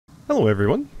Hello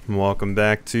everyone, welcome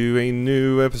back to a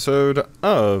new episode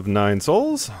of Nine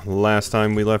Souls. Last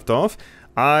time we left off,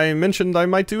 I mentioned I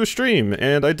might do a stream,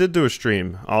 and I did do a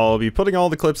stream. I'll be putting all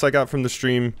the clips I got from the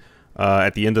stream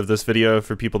at the end of this video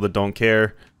for people that don't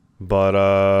care. But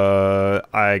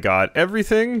I got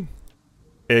everything,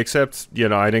 except, you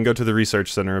know, I didn't go to the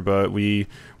research center, but we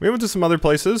went to some other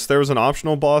places. There was an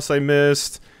optional boss I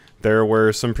missed. There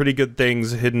were some pretty good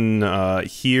things hidden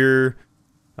here.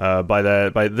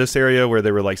 By this area where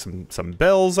there were like some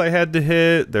bells I had to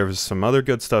hit. There was some other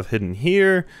good stuff hidden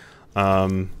here.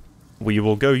 We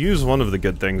will go use one of the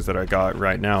good things that I got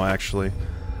right now, actually.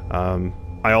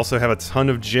 I also have a ton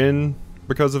of gin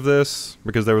because of this,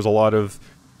 because there was a lot of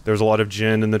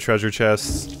gin in the treasure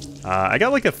chests. I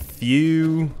got like a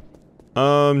few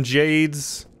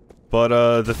jades,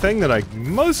 but the thing that I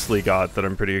mostly got that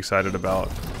I'm pretty excited about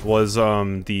was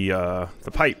the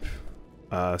pipe.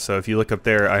 So if you look up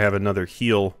there, I have another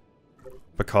heal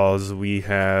because we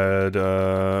got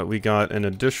an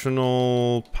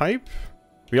additional pipe.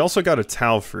 We also got a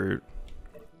tau fruit.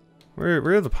 Where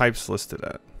are the pipes listed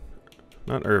at?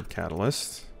 Not herb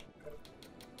catalyst.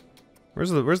 Where's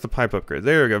the pipe upgrade?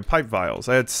 There we go. Pipe vials.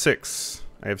 I had 6.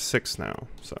 I have 6 now.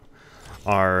 So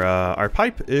our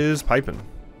pipe is piping.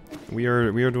 We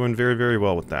are doing very, very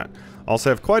well with that. Also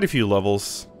have quite a few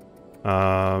levels.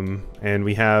 And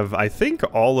we have, I think,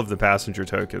 all of the passenger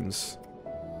tokens.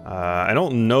 I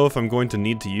don't know if I'm going to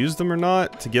need to use them or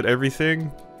not to get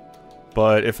everything,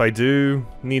 but if I do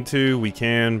need to, we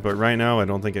can, but right now I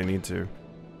don't think I need to.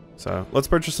 So, let's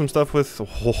purchase some stuff with...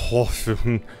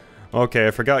 Okay,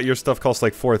 I forgot your stuff costs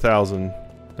like 4,000.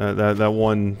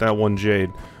 That one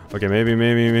jade. Okay, maybe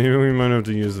we might have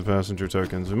to use the passenger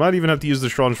tokens. We might even have to use the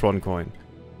Schwan coin.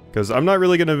 Because I'm not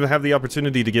really going to have the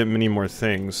opportunity to get many more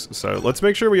things. So let's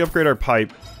make sure we upgrade our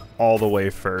pipe all the way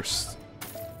first.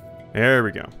 There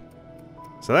we go.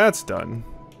 So that's done.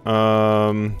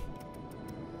 I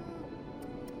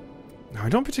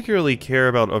don't particularly care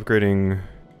about upgrading...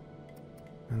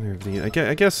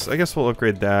 I guess we'll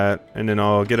upgrade that, and then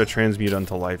I'll get a transmute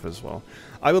unto life as well.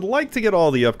 I would like to get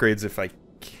all the upgrades if I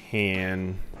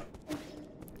can.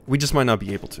 We just might not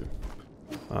be able to.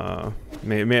 I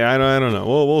don't know.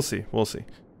 We'll see. We'll see.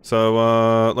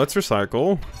 So, let's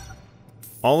recycle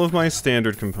all of my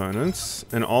standard components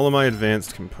and all of my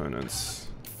advanced components.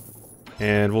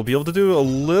 And we'll be able to do a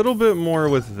little bit more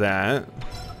with that.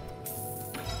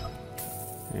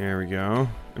 There we go.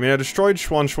 I mean, I destroyed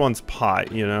Schwan's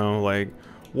pot, you know, like,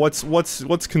 what's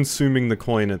consuming the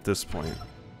coin at this point?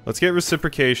 Let's get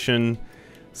reciprocation.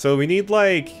 So we need,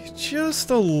 like, just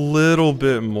a little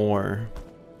bit more.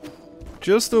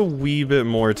 Just a wee bit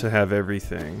more to have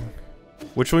everything.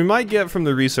 Which we might get from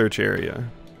the research area.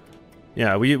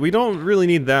 Yeah, we don't really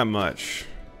need that much.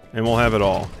 And we'll have it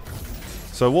all.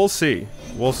 So we'll see.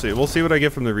 We'll see. We'll see what I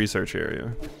get from the research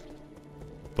area.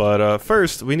 But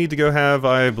first, we need to go have,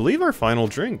 I believe, our final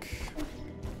drink.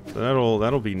 So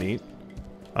that'll be neat.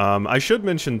 I should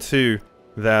mention, too,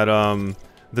 that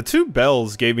the 2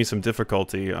 bells gave me some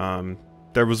difficulty.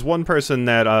 There was one person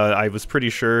that I was pretty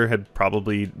sure had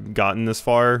probably gotten this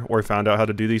far or found out how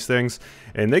to do these things,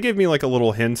 and they gave me like a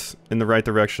little hint in the right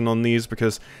direction on these,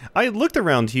 because I looked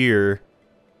around here,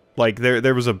 like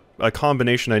there was a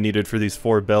combination I needed for these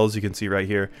 4 bells you can see right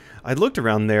here. I looked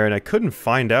around there and I couldn't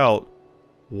find out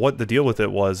what the deal with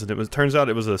it was, and turns out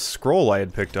it was a scroll I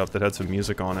had picked up that had some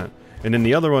music on it. And in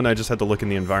the other one I just had to look in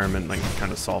the environment and like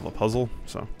kind of solve a puzzle,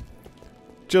 so...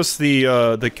 Just the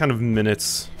kind of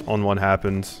minutes on what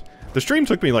happened. The stream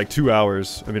took me like 2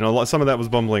 hours. I mean, some of that was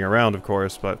bumbling around, of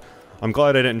course, but I'm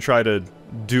glad I didn't try to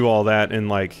do all that in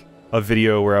like a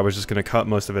video where I was just gonna cut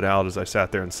most of it out as I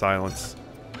sat there in silence.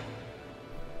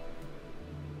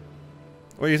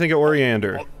 What do you think of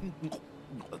Oriander?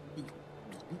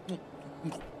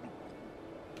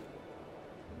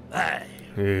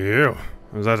 Ew,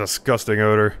 was that disgusting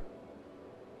odor?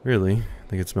 Really? I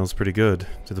think it smells pretty good,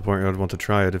 to the point where I'd want to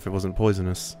try it if it wasn't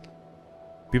poisonous.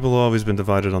 People have always been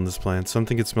divided on this plant. Some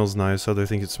think it smells nice, others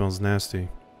think it smells nasty.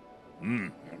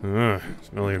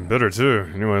 Smelly and bitter too.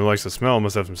 Anyone who likes the smell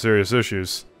must have some serious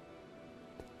issues.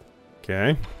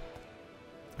 Okay.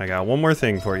 I got one more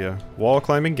thing for you. Wall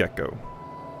climbing gecko.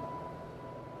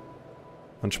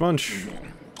 Munch munch.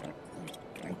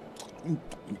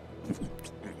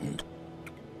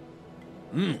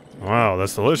 Wow,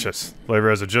 that's delicious. Flavor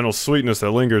has a gentle sweetness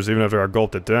that lingers even after I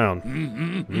gulped it down.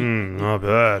 Not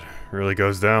bad. Really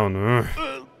goes down.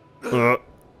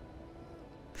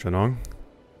 Shenong?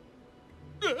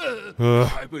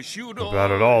 Not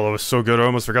bad at all. It was so good I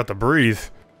almost forgot to breathe.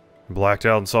 Blacked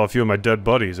out and saw a few of my dead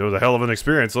buddies. It was a hell of an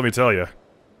experience, let me tell you.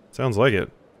 Sounds like it.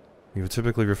 You would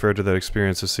typically refer to that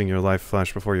experience as seeing your life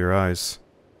flash before your eyes.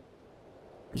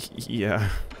 Yeah.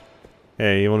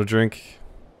 Hey, you want a drink?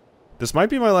 This might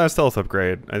be my last health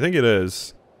upgrade. I think it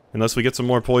is. Unless we get some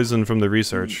more poison from the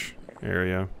research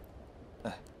area.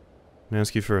 I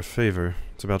ask you for a favor.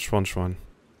 It's about Schwan Schwan.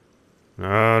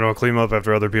 No, don't clean up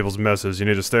after other people's messes. You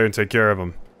need to stay and take care of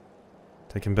them.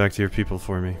 Take him back to your people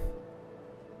for me.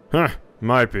 Huh,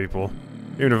 my people.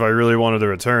 Even if I really wanted to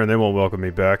return, they won't welcome me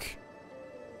back.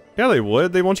 Yeah, they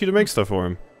would. They want you to make stuff for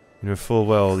him. You know full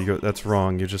well that's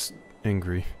wrong. You're just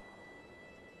angry.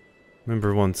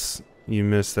 Remember once you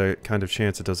miss that kind of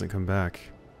chance, it doesn't come back.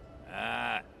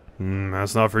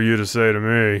 That's not for you to say to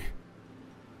me.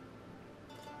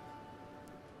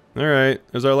 Alright,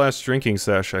 there's our last drinking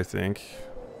sesh, I think.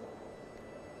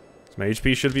 So my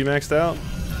HP should be maxed out.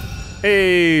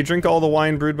 Hey, drink all the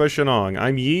wine brewed by Shenong.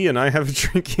 I'm Yi and I have a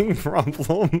drinking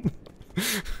problem.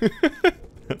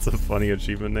 That's a funny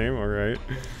achievement name, alright.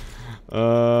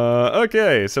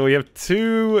 Okay, so we have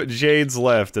 2 Jades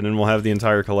left and then we'll have the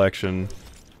entire collection.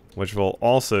 Which will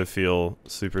also feel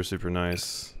super, super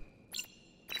nice.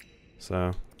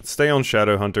 So, let's stay on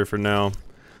Shadow Hunter for now.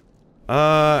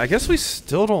 I guess we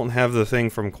still don't have the thing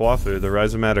from Kwafu, the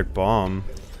Rhizomatic Bomb.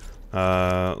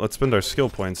 Let's spend our skill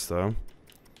points, though.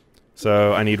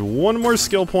 So, I need 1 more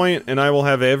skill point, and I will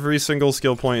have every single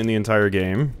skill point in the entire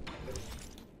game.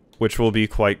 Which will be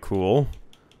quite cool.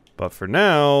 But for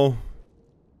now,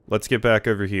 let's get back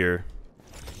over here.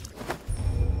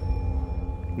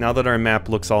 Now that our map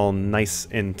looks all nice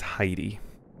and tidy.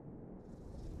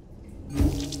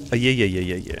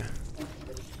 Yeah.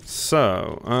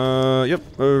 So, yep,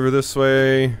 over this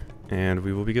way, and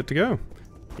we will be good to go.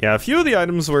 Yeah, a few of the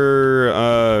items were,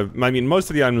 I mean, most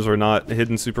of the items were not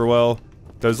hidden super well.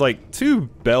 Those, like, 2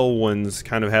 bell ones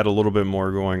kind of had a little bit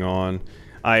more going on.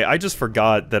 I just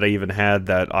forgot that I even had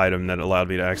that item that allowed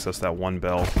me to access that 1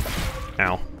 bell.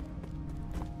 Ow.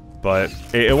 But,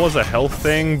 it was a health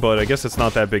thing, but I guess it's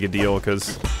not that big a deal,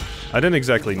 because I didn't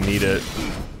exactly need it.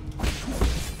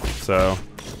 So,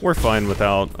 we're fine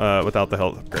without the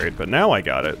health upgrade, but now I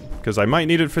got it, because I might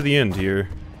need it for the end here.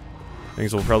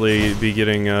 Things will probably be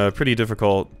getting pretty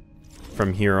difficult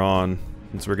from here on,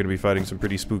 since we're going to be fighting some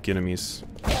pretty spooky enemies.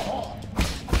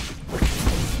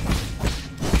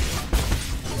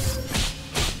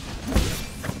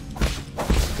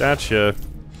 Gotcha.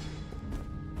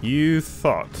 You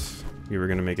thought you were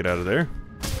going to make it out of there.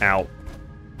 Ow.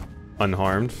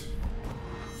 Unharmed.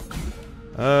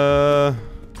 I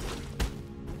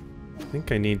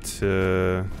think I need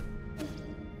to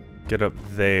get up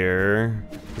there,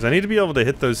 because I need to be able to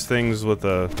hit those things with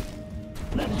a...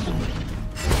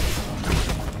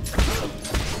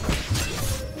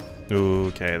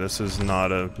 Okay, this is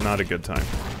not a good time.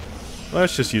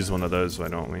 Let's just use one of those, why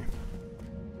don't we?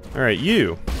 Alright,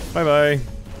 you! Bye-bye!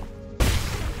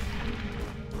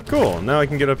 Cool, now I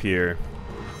can get up here.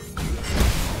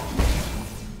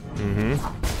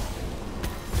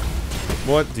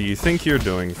 What do you think you're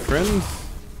doing, friend?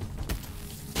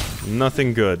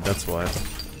 Nothing good, that's what.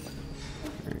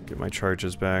 Alright, get my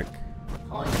charges back.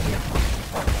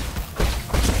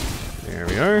 There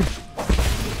we are.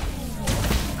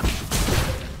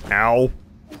 Ow!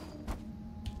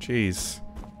 Jeez.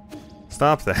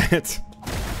 Stop that.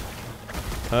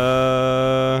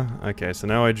 Okay, so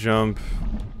now I jump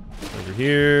over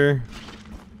here.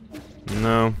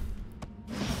 No.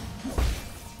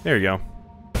 There you go.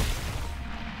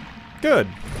 Good.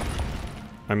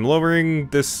 I'm lowering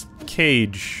this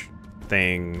cage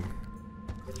thing.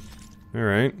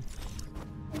 Alright.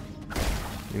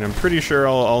 And I'm pretty sure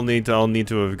I'll need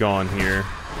to have gone here.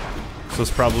 So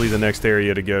it's probably the next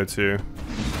area to go to.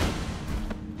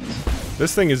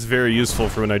 This thing is very useful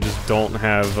for when I just don't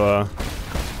have,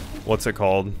 what's it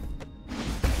called?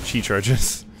 Chi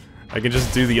charges. I can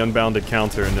just do the unbounded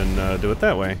counter and then do it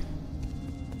that way.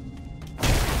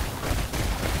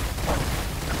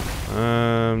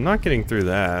 I'm not getting through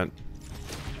that.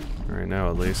 Right now,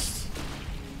 at least.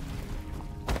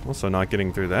 Also not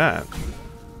getting through that.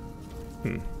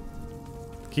 Can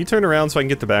you turn around so I can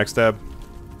get the backstab?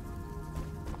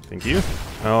 Thank you.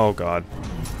 Oh god.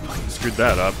 Screwed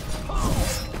that up.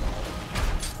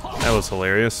 That was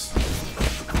hilarious.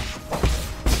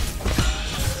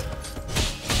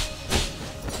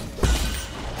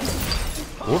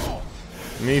 Whoop.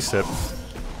 Let me sip.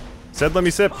 Said let me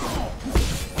sip.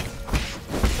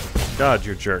 God,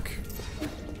 you're a jerk.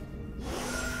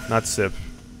 Not sip.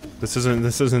 This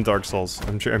isn't Dark Souls.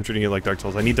 I'm treating it like Dark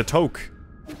Souls. I need the toke.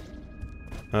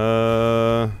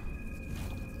 I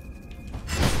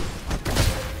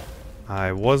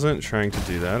wasn't trying to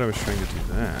do that. I was trying to do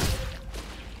that.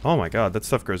 Oh my god, that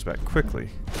stuff grows back quickly.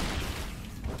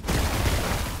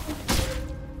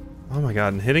 Oh my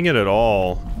god, and hitting it at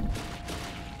all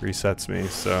resets me,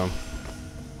 so...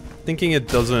 Thinking it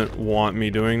doesn't want me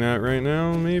doing that right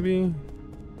now, maybe?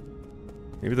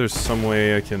 Maybe there's some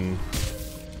way I can...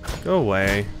 Go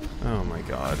away. Oh my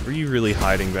god, were you really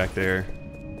hiding back there?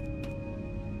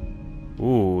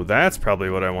 Ooh, that's probably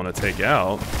what I want to take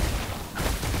out.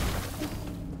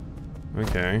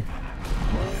 Okay.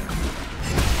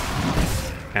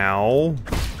 Ow.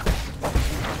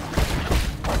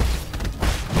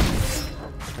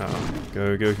 Oh,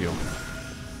 go heal.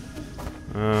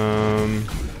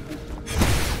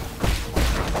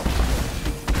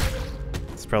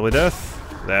 It's probably death.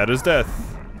 That is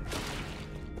death.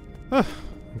 Huh.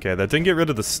 Okay, that didn't get rid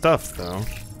of the stuff, though.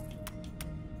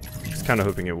 I was kind of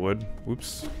hoping it would.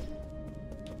 Whoops.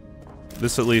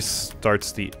 This at least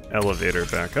starts the elevator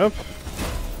back up.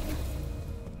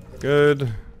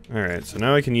 Good. Alright, so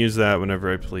now I can use that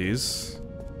whenever I please.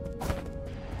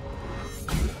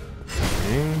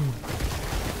 Okay.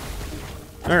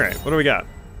 Alright, what do we got?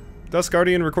 Dust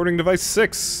Guardian Recording Device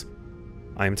 6.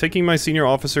 I am taking my senior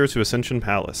officer to Ascension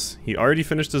Palace. He already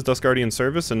finished his Dust Guardian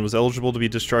service and was eligible to be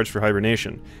discharged for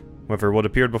hibernation. However, what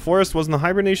appeared before us wasn't a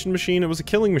hibernation machine, it was a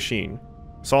killing machine.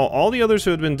 Saw all the others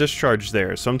who had been discharged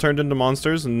there. Some turned into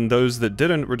monsters, and those that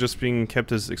didn't were just being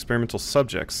kept as experimental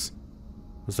subjects.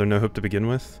 Was there no hope to begin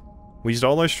with? We used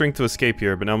all our strength to escape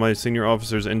here, but now my senior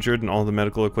officer is injured and all the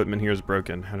medical equipment here is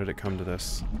broken. How did it come to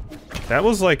this? That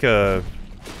was like a...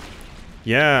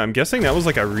 Yeah, I'm guessing that was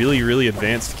like a really, really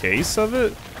advanced case of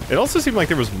it. It also seemed like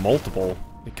there was multiple.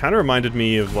 It kind of reminded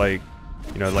me of like,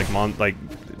 you know, like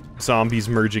zombies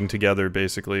merging together,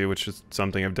 basically, which is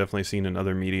something I've definitely seen in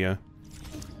other media.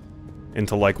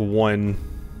 Into like one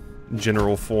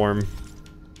general form.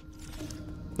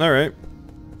 Alright.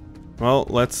 Well,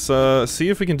 let's see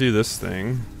if we can do this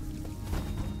thing.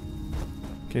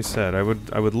 Like I said, I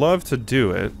would love to do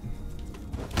it.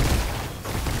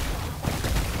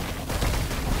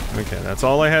 Okay, that's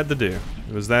all I had to do.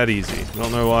 It was that easy. I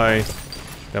don't know why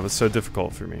that was so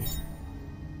difficult for me.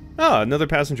 Ah, another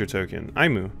passenger token.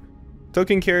 Aimu.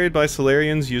 Token carried by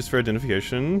Solarians used for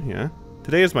identification, yeah.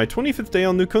 Today is my 25th day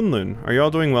on New Kunlun. Are you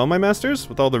all doing well, my masters?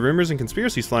 With all the rumors and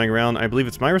conspiracies flying around, I believe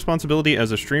it's my responsibility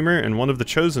as a streamer and one of the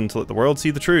chosen to let the world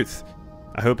see the truth.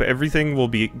 I hope everything will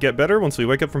get better once we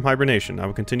wake up from hibernation. I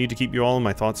will continue to keep you all in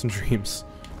my thoughts and dreams.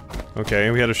 Okay,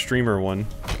 we had a streamer one.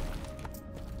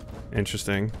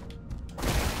 Interesting.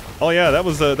 Oh yeah, that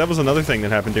was another thing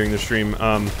that happened during the stream.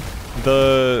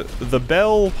 The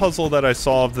bell puzzle that I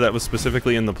solved that was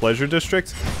specifically in the Pleasure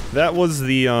District, that was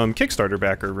the Kickstarter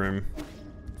backer room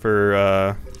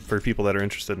for people that are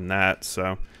interested in that.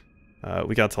 So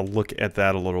we got to look at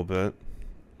that a little bit.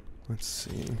 Let's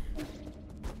see,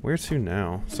 where to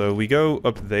now? So we go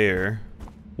up there.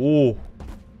 Oh,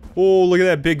 oh, look at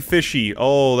that big fishy.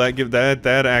 Oh,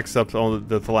 that acts up on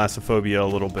the thalassophobia a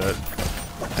little bit.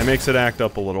 That makes it act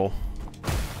up a little.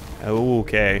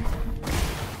 Okay.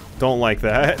 Don't like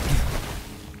that.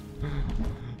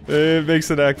 It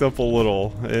makes it act up a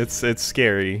little. It's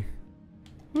scary.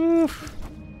 Oof.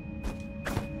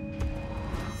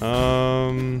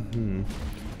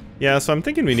 Yeah, so I'm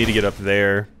thinking we need to get up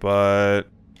there, but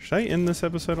should I end this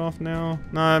episode off now?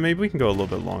 Nah, maybe we can go a little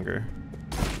bit longer.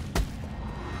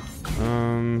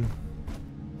 Can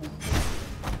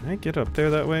I get up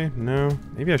there that way? No.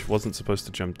 Maybe I wasn't supposed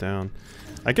to jump down.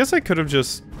 I guess I could have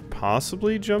just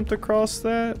possibly jumped across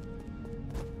that.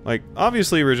 Like,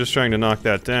 obviously we're just trying to knock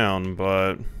that down,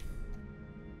 but...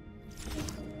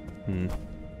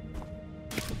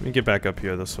 Let me get back up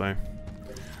here this way.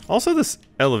 Also, this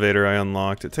elevator I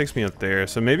unlocked, it takes me up there,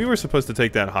 so maybe we're supposed to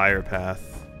take that higher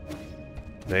path.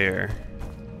 There.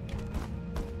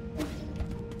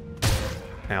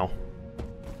 Ow.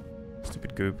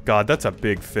 Stupid goop. God, that's a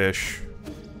big fish.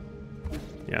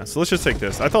 Yeah, so let's just take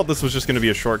this. I thought this was just going to be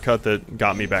a shortcut that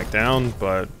got me back down,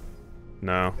 but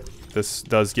no. This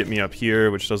does get me up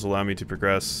here, which does allow me to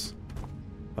progress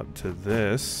up to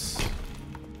this.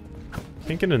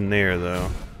 Can't get in there, though.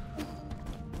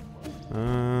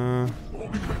 Oh,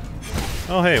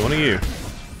 hey, one of you.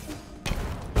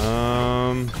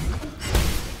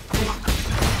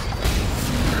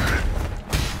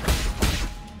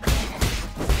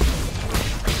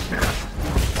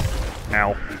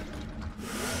 Ow.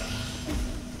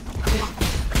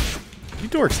 You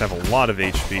dorks have a lot of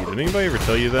HP. Did anybody ever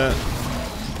tell you that?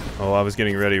 Oh, I was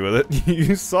getting ready with it.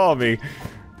 You saw me.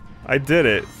 I did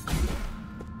it.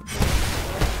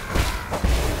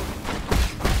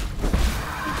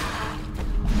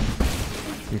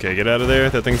 Okay, get out of there.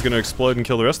 That thing's gonna explode and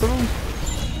kill the rest of them.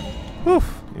 Whew.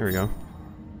 Here we go.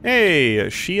 Hey,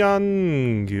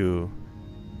 Xiangyu.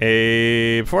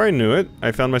 Before I knew it,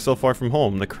 I found myself far from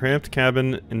home. The cramped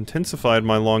cabin intensified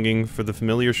my longing for the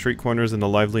familiar street corners and the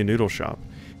lively noodle shop.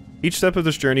 Each step of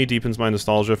this journey deepens my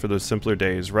nostalgia for those simpler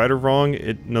days. Right or wrong,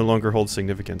 it no longer holds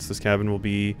significance. This cabin will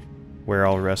be where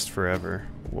I'll rest forever.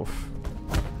 Woof.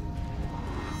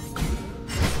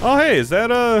 Oh hey, is that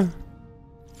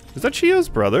Chio's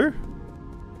brother?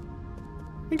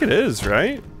 I think it is,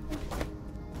 right?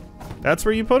 That's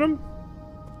where you put him?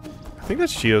 I think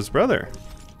that's Chio's brother.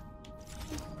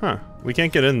 Huh. We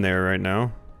can't get in there right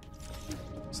now.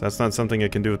 So that's not something I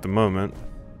can do at the moment.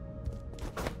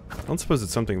 I don't suppose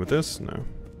it's something with this? No.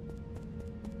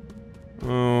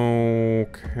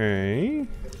 Okay.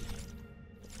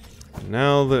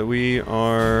 Now that we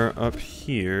are up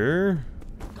here...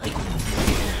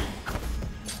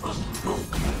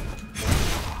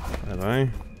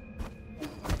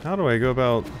 How do I go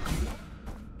about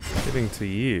getting to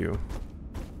you?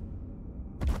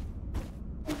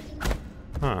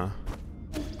 Huh.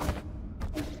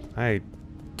 I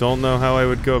don't know how I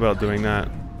would go about doing that.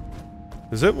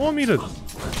 Does it want me to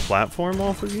platform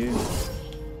off of you?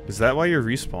 Is that why you're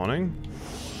respawning?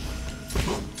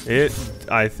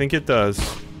 I think it does.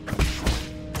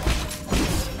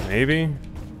 Maybe?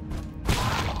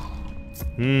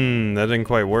 That didn't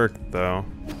quite work, though.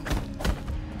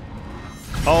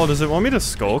 Oh, does it want me to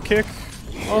skull kick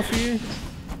off of you?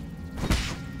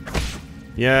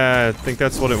 Yeah, I think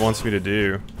that's what it wants me to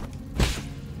do.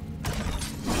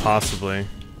 Possibly.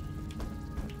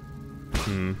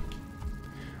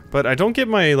 But I don't get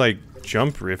my, like,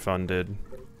 jump refunded.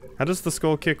 How does the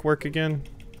skull kick work again?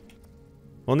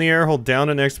 On the air, hold down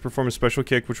and X to perform a special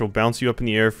kick which will bounce you up in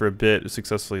the air for a bit if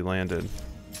successfully landed.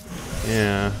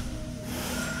 Yeah.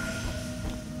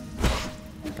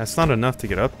 That's not enough to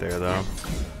get up there, though.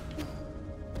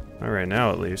 Not right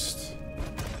now, at least.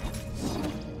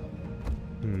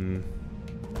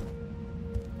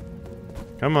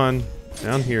 Come on.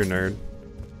 Down here, nerd.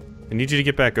 I need you to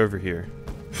get back over here.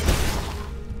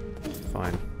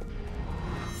 Fine.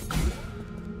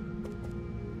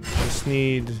 Just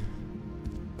need...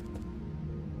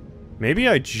 Maybe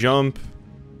I jump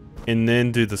and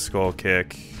then do the skull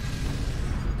kick.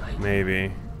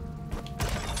 Maybe.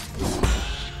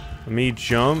 Let me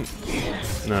jump.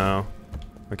 No.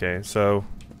 Okay, so...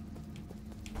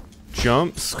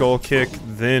 Jump, skull kick,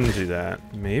 then do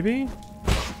that. Maybe?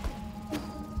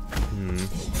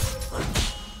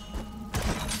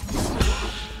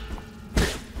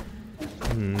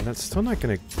 That's still not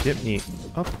gonna get me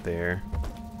up there.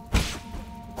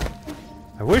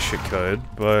 I wish it could,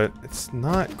 but it's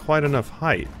not quite enough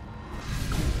height.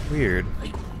 Weird.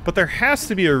 But there has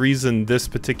to be a reason this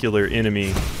particular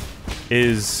enemy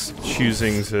is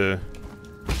choosing to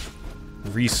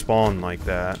respawn like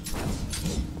that.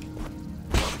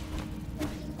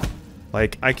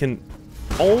 Like, I can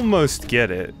almost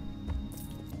get it.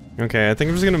 Okay, I think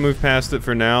I'm just gonna move past it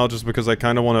for now, just because I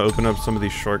kind of want to open up some of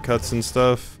these shortcuts and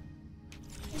stuff.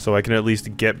 So I can at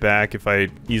least get back if I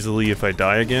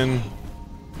die again.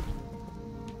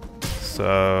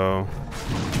 So...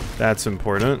 that's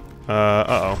important.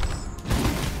 Uh-oh.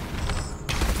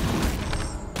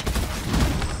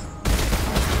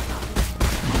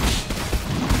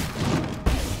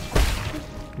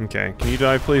 Okay, can you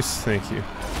die, please? Thank you.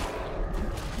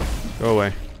 Go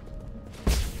away.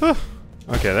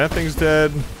 Okay, that thing's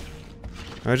dead.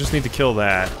 I just need to kill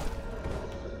that.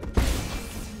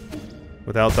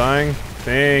 Without dying?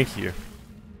 Thank you.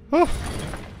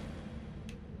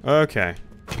 Okay.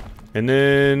 And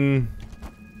then...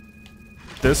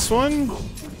 this one?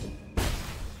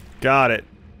 Got it.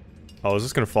 Oh, is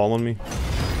this gonna fall on me?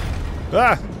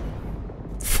 Ah!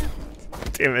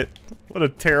 Damn it. What a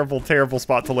terrible, terrible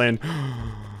spot to land.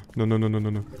 No, no, no, no, no,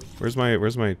 no. Where's my...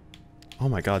 oh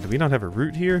my god, do we not have a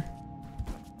route here?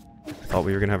 I thought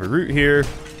we were gonna have a route here.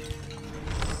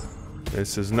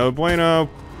 This is no bueno.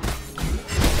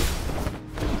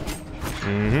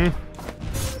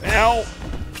 Ow!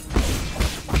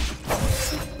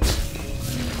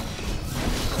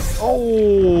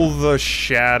 Oh, the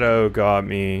shadow got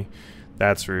me.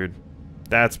 That's rude.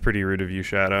 That's pretty rude of you,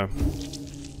 Shadow.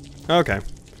 Okay.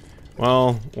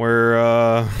 Well,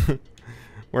 we're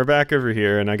we're back over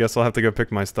here, and I guess I'll have to go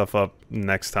pick my stuff up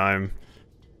next time.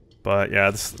 But yeah,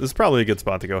 this is probably a good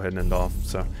spot to go ahead and end off.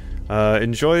 So,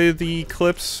 enjoy the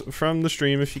clips from the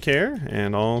stream if you care,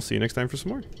 and I'll see you next time for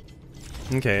some more.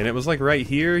 Okay, and it was like right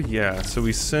here? Yeah, so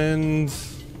we send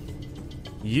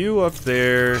you up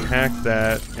there, hack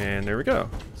that, and there we go.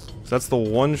 So that's the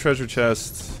one treasure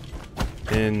chest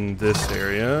in this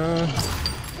area.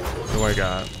 What do I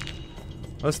got?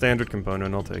 A standard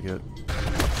component, I'll take it.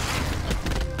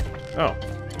 Oh,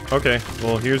 Okay,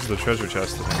 well here's the treasure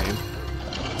chest that I need.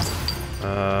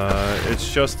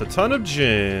 It's just a ton of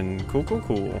gin. Cool, cool,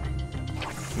 cool.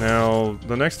 Now,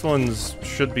 the next ones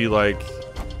should be like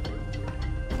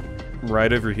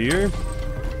right over here.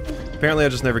 Apparently I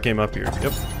just never came up here.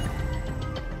 Yep.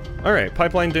 Alright,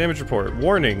 pipeline damage report.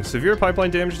 Warning, severe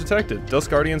pipeline damage detected. Dust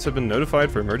Guardians have been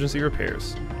notified for emergency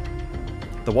repairs.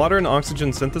 The water and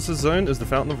oxygen synthesis zone is the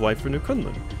fountain of life for New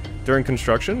Kunlun. During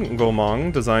construction,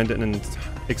 Gomang designed an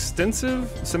extensive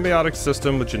symbiotic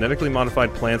system with genetically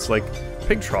modified plants like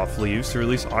pig trough leaves to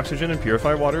release oxygen and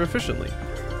purify water efficiently.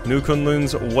 New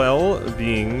Kunlun's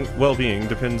well-being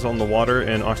depends on the water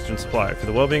and oxygen supply. For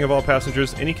the well-being of all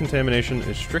passengers, any contamination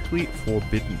is strictly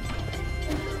forbidden.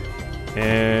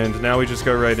 And now we just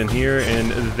go right in here,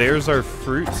 and there's our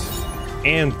fruit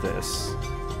and this.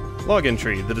 Log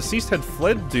entry. The deceased had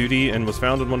fled duty and was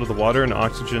found in one of the water and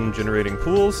oxygen generating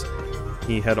pools.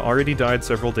 He had already died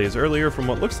several days earlier from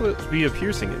what looks to be a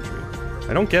piercing injury.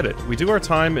 I don't get it. We do our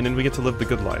time and then we get to live the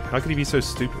good life. How could he be so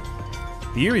stupid?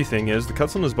 The eerie thing is, the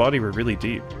cuts on his body were really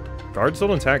deep. Guards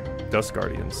don't attack Dust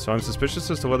Guardians, so I'm suspicious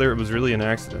as to whether it was really an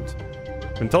accident.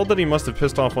 Been told that he must have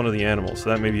pissed off one of the animals, so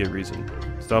that may be a reason.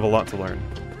 Still have a lot to learn.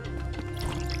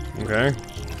 Okay.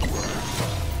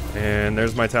 And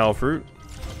there's my towel fruit.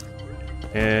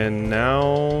 And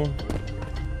now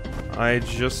I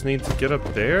just need to get up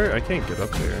there? I can't get up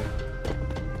there.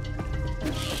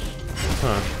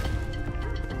 Huh.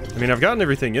 I mean, I've gotten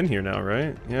everything in here now,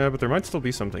 right? Yeah, but there might still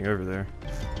be something over there.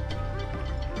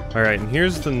 Alright, and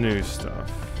here's the new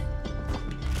stuff.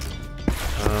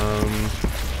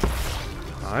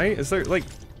 Is there, like...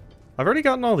 I've already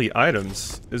gotten all the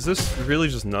items. Is this really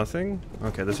just nothing?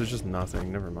 Okay, this is just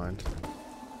nothing. Never mind.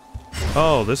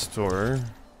 Oh, this door.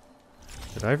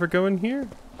 Did I ever go in here?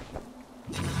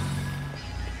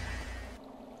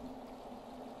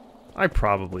 I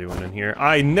probably went in here.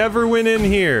 I never went in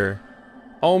here!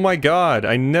 Oh my god,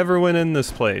 I never went in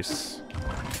this place.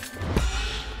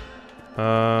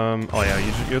 Oh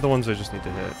yeah, you're the ones I just need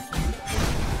to hit.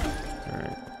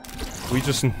 Alright. We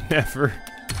just never...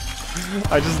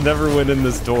 I just never went in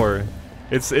this door.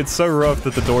 It's so rough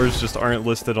that the doors just aren't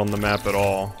listed on the map at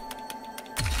all.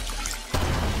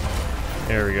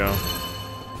 There we go.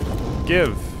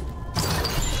 Give.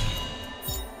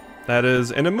 That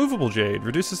is an immovable jade.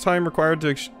 Reduces time required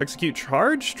to execute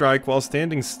charge strike while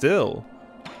standing still.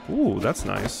 Ooh, that's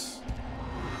nice.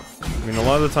 I mean, a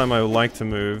lot of the time I would like to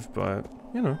move, but,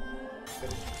 you know.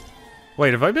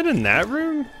 Wait, have I been in that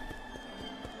room?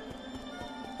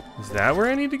 Is that where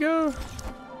I need to go?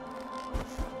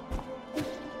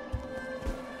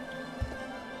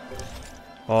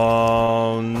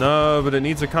 Oh no, but it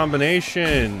needs a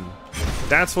combination.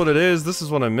 That's what it is. This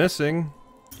is what I'm missing.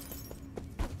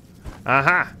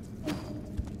 Aha!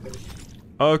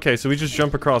 Okay, so we just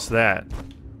jump across that.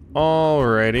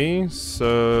 Alrighty,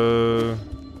 so...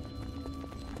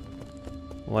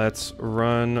 let's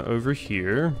run over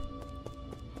here.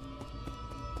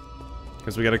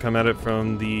 Because we gotta come at it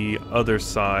from the other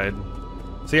side.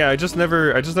 So yeah, I just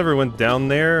never went down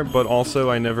there, but also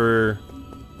I never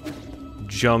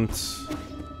jumped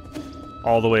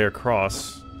all the way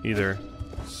across either.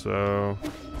 So,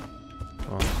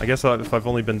 well, I guess if I've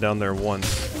only been down there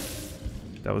once,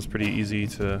 that was pretty easy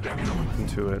to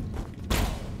intuit.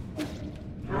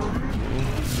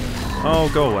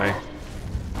 Oh, go away.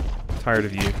 Tired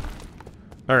of you.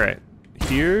 Alright,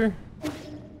 here,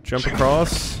 jump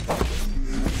across.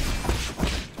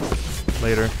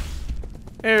 Later.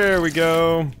 There we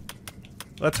go.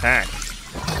 Let's hack.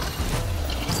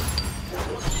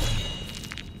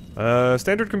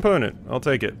 Standard component. I'll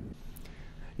take it.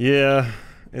 Yeah,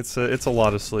 it's a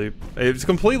lot of sleep. It's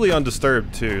completely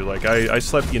undisturbed too. Like I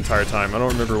slept the entire time. I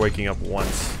don't remember waking up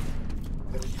once.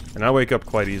 And I wake up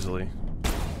quite easily.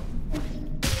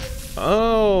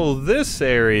 Oh, this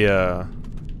area.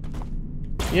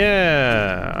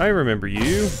 Yeah, I remember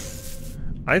you.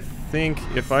 I think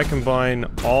if I combine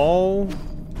all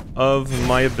of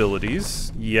my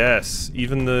abilities, yes,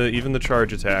 even the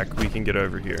charge attack, we can get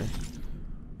over here.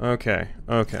 Okay,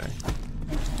 okay.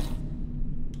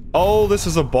 Oh, this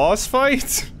is a boss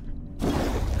fight?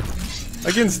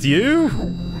 Against you?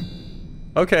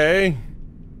 Okay.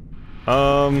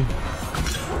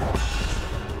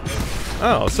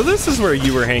 Oh, so this is where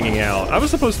you were hanging out. I was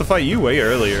supposed to fight you way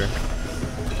earlier.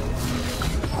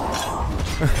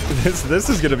 This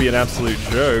is gonna be an absolute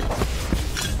joke.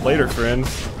 Later,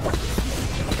 friends.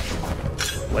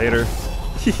 Later.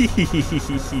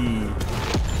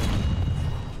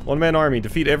 One-man army.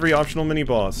 Defeat every optional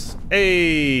mini-boss.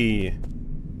 Hey!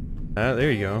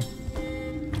 There you go.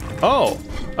 Oh!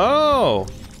 Oh!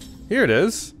 Here it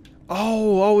is.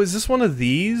 Oh, is this one of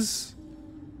these?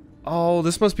 Oh,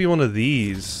 this must be one of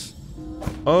these.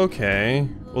 Okay.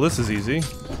 Well, this is easy.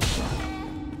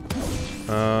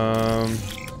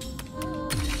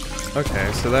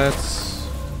 Okay, so that's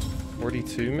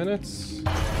 42 minutes.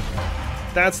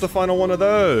 That's the final one of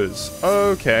those.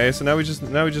 Okay, so now we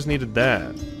just needed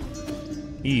that.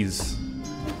 Ease.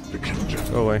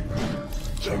 Go away.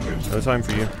 No time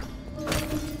for you.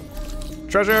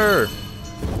 Treasure!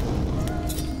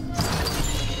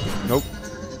 Nope.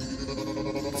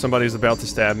 Somebody's about to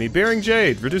stab me. Bearing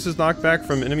Jade reduces knockback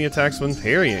from enemy attacks when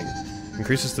parrying.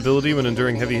 Increases stability when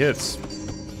enduring heavy hits.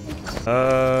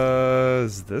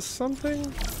 Is this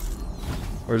something?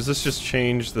 Or does this just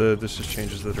change the... this just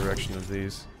changes the direction of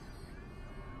these?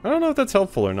 I don't know if that's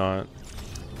helpful or not.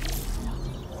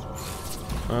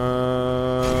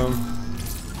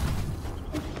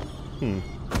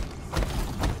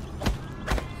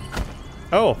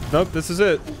 Oh, nope, this is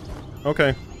it.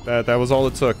 Okay, that was all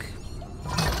it took.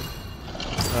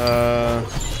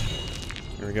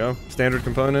 Here we go. Standard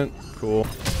component. Cool.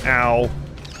 Ow.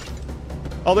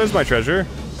 Oh, there's my treasure.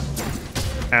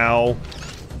 Ow.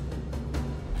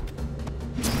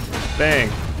 Bang.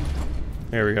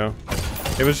 There we go.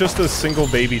 It was just a single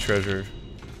baby treasure.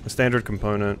 A standard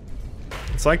component.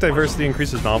 It's like diversity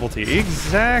increases novelty.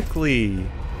 Exactly!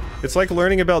 It's like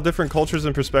learning about different cultures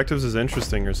and perspectives is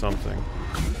interesting or something.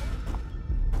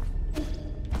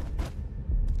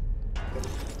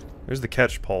 There's the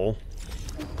catch pole.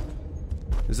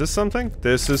 Is this something?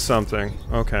 This is something.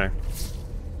 Okay.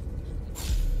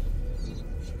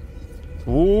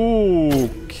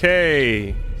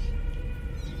 Okay.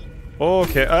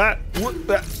 Okay. Ah! What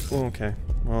that? Okay.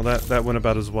 Well, that went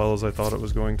about as well as I thought it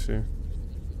was going to.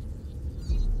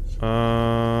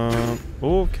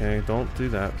 Okay, don't do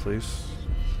that, please.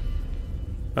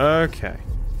 Okay.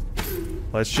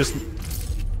 Let's just...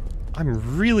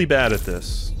 I'm really bad at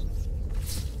this.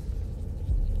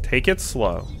 Take it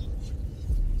slow.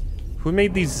 Who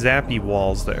made these zappy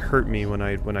walls that hurt me when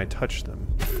I touch them?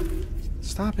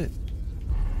 Stop it.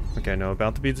 Okay, no,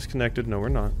 about to be disconnected. No, we're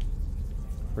not.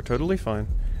 We're totally fine.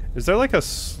 Is there like a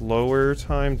slower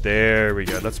time? There we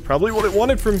go. That's probably what it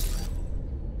wanted from...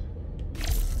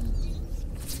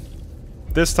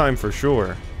 This time for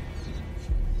sure.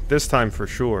 This time for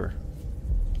sure.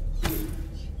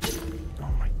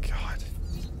 Oh my god.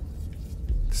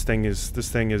 This thing is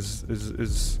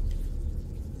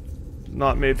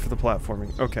not made for the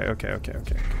platforming. Okay.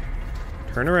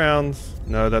 Turn around.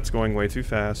 No, that's going way too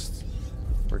fast.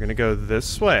 We're gonna go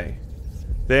this way.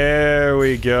 There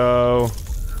we go.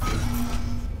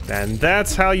 And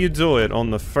that's how you do it on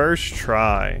the first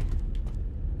try.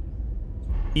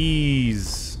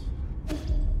 Ease.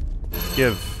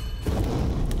 Give.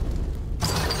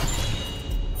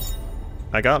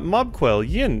 I got Mob Quell.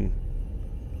 Yin.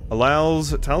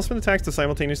 Allows talisman attacks to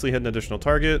simultaneously hit an additional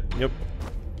target. Yep.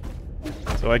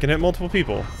 So I can hit multiple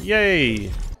people.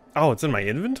 Yay! Oh, it's in my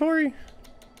inventory?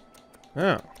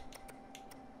 Oh.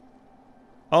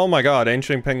 Oh my god,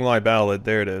 Ancient Penglai Ballad.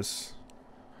 There it is.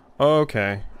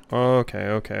 Okay.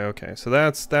 Okay. So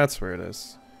that's where it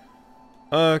is.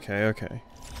 Okay.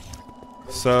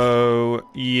 So,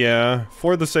 yeah,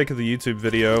 for the sake of the YouTube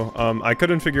video, I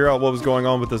couldn't figure out what was going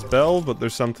on with this bell, but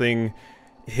there's something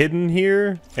hidden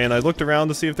here, and I looked around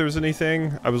to see if there was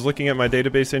anything. I was looking at my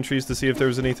database entries to see if there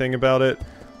was anything about it,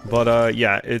 but,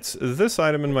 yeah, it's this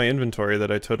item in my inventory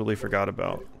that I totally forgot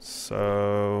about.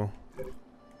 So,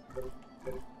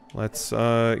 let's,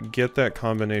 get that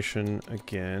combination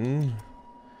again.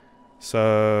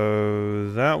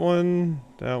 So, that one...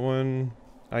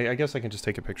 I guess I can just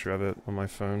take a picture of it on my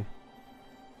phone.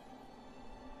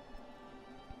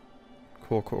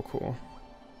 Cool.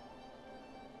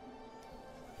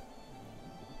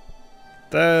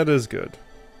 That is good.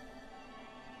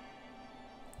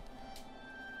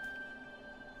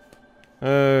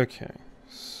 Okay,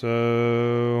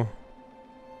 so...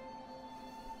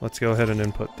 let's go ahead and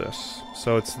input this.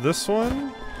 So it's this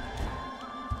one.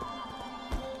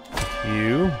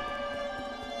 You.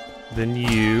 Then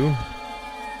you.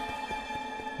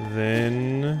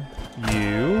 Then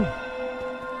you.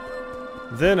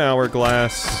 Then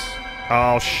hourglass.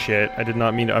 Oh shit, I did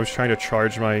not mean to, I was trying to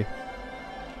charge my...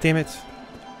 Damn it.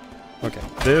 Okay,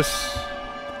 this.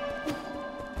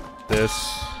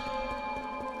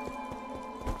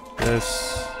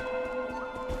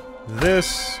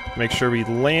 Make sure we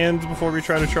land before we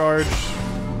try to charge.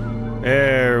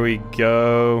 There we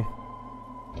go.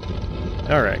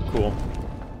 Alright, cool.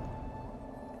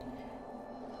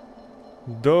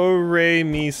 Do, re,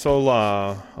 mi, sol,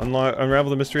 la.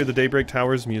 Unravel the mystery of the Daybreak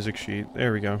Towers music sheet.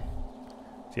 There we go.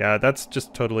 Yeah, that's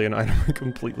just totally an item I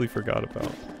completely forgot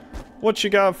about. What you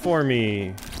got for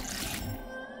me?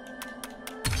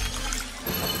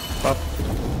 Up.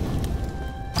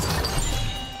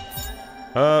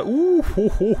 Ooh, hoo,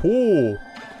 hoo, hoo.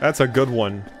 That's a good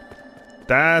one.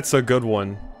 That's a good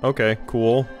one. Okay,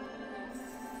 cool.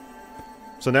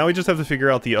 So now we just have to figure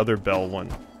out the other bell one,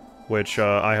 which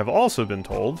I have also been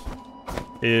told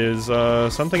is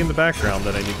something in the background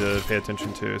that I need to pay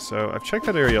attention to. So I've checked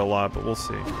that area a lot, but we'll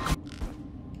see.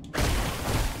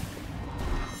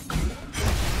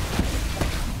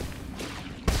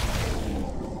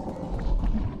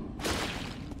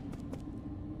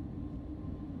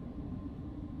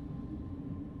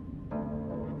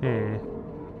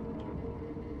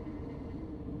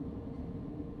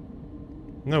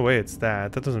 No way it's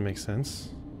that. That doesn't make sense.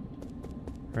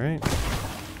 Right?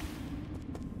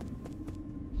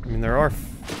 I mean, there are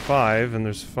 5, and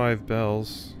there's 5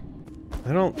 bells.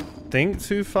 I don't think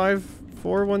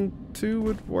 25412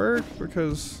 would work,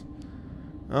 because...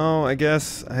 Oh, I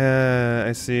guess...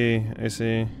 I see. I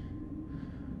see.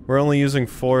 We're only using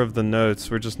 4 of the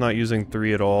notes. We're just not using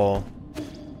 3 at all.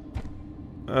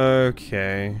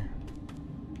 Okay.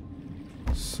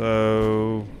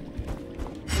 So...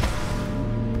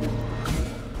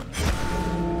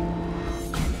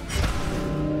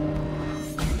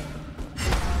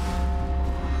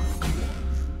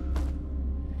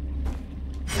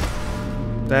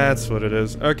 That's what it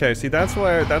is. Okay, see, that's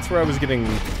where I was getting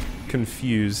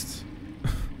confused.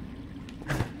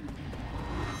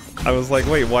 I was like,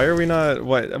 wait, why are we not...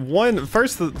 What?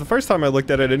 The first time I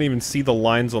looked at it, I didn't even see the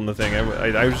lines on the thing.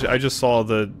 I just saw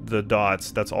the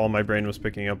dots. That's all my brain was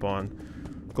picking up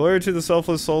on. Glory to the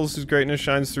selfless souls whose greatness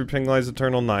shines through Penglai's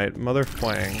eternal night. Mother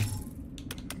Fwang.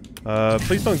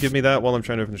 Please don't give me that while I'm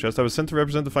trying to open the chest. I was sent to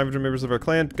represent the 500 members of our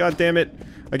clan. God damn it!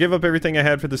 I gave up everything I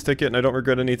had for this ticket, and I don't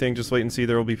regret anything. Just wait and see.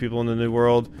 There will be people in the new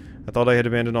world. I thought I had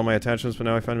abandoned all my attachments, but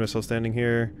now I find myself standing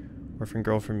here. Orphan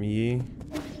girl from Yi.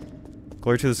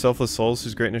 Glory to the selfless souls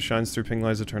whose greatness shines through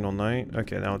Penglai's eternal night.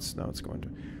 Okay, now it's going to.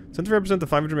 Sent to represent the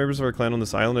 500 members of our clan on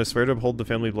this island. I swear to uphold the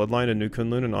family bloodline in New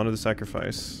Kunlun and honor the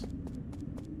sacrifice.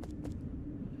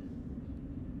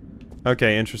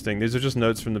 Okay, interesting. These are just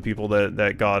notes from the people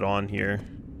that got on here.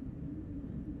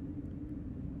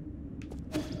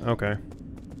 Okay.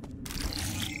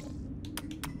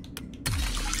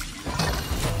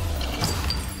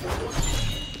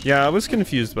 Yeah, I was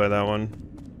confused by that one.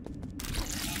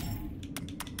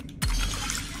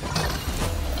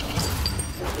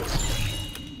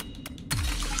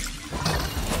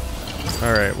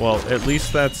 Alright, well, at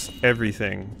least that's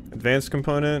everything. Advanced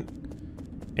component,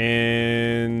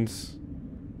 and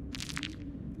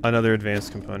another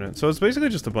advanced component. So it's basically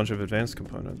just a bunch of advanced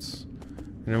components.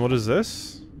 And then what is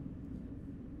this?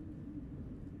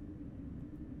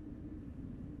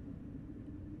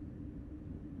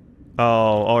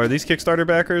 Oh, are these Kickstarter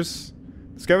backers?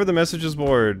 Discover the messages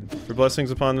board for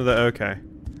blessings upon the... Okay.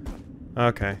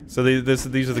 Okay, so these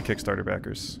are the Kickstarter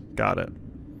backers. Got it.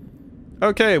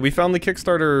 Okay, we found the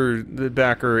Kickstarter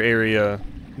backer area.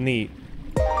 Neat.